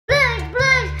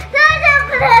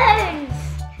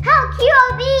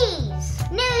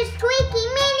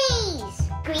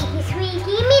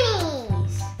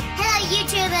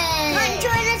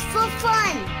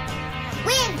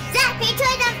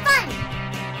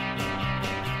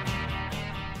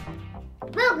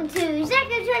to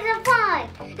Second Treasure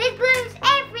 5. There's balloons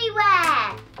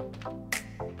everywhere.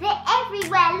 They're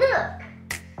everywhere, look.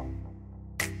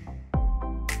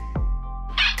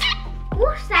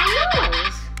 What's that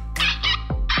noise?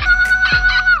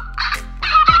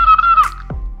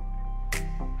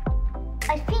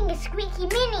 I think it's Squeaky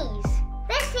Minis.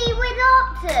 Let's see what they're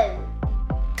up to.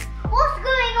 What's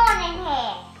going on in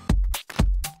here?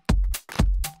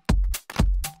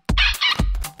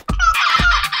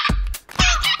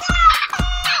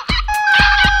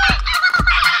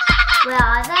 Where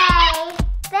are they?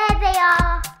 There they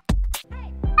are.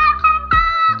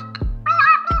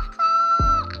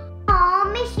 Aw,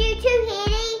 miss you too,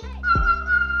 Heelie.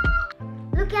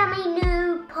 Look at my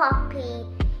new puppy.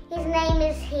 His name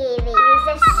is Heelie. He's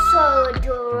just so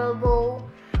adorable.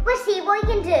 Let's see what he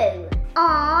can do.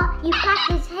 Aw, you pat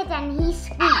his head and he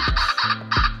squeaks.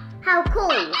 How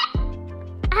cool.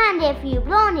 And if you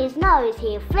blow on his nose,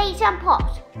 he inflates and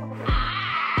pops.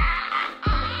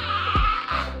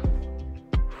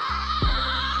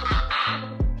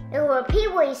 It will repeat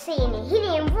what you see in a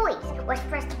helium voice. Let's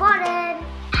press the button.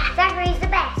 Zachary's the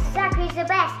best. Zachary's the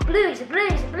best. Blues,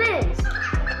 blues, blues.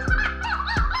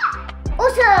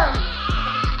 Awesome!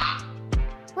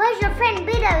 Where's your friend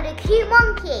Billo, the cute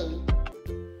monkey?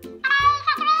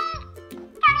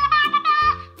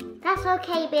 That's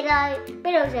okay, Billo.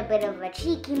 Billo's a bit of a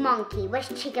cheeky monkey. Let's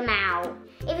check him out.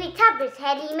 If you tap his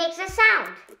head, he makes a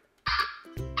sound.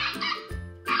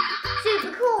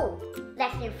 Super cool.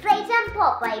 Let's inflate and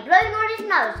pop by blowing on his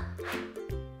nose.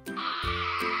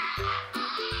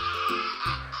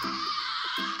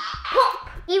 Pop!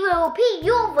 He will repeat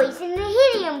your voice in the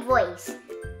helium voice.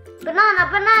 Banana,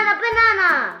 banana,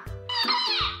 banana.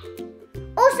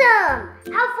 Awesome!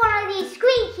 How fun are these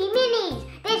Squeaky Minis?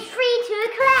 There's 3 to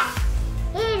collect.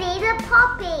 Heelie the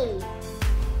puppy.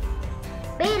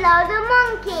 Billo the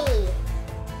monkey.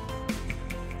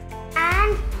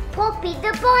 And Poppy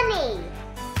the bunny.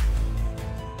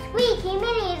 Squeaky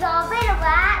Minis are available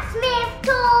at Smyths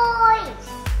Toys.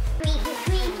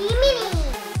 Squeaky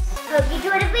Minis. Hope you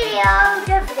enjoyed the video.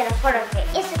 Don't forget to follow us on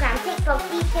Instagram, TikTok,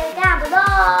 details down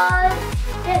below.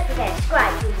 Don't forget to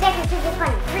subscribe to Second Treasure 5.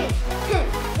 3,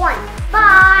 2, 1,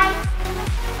 bye.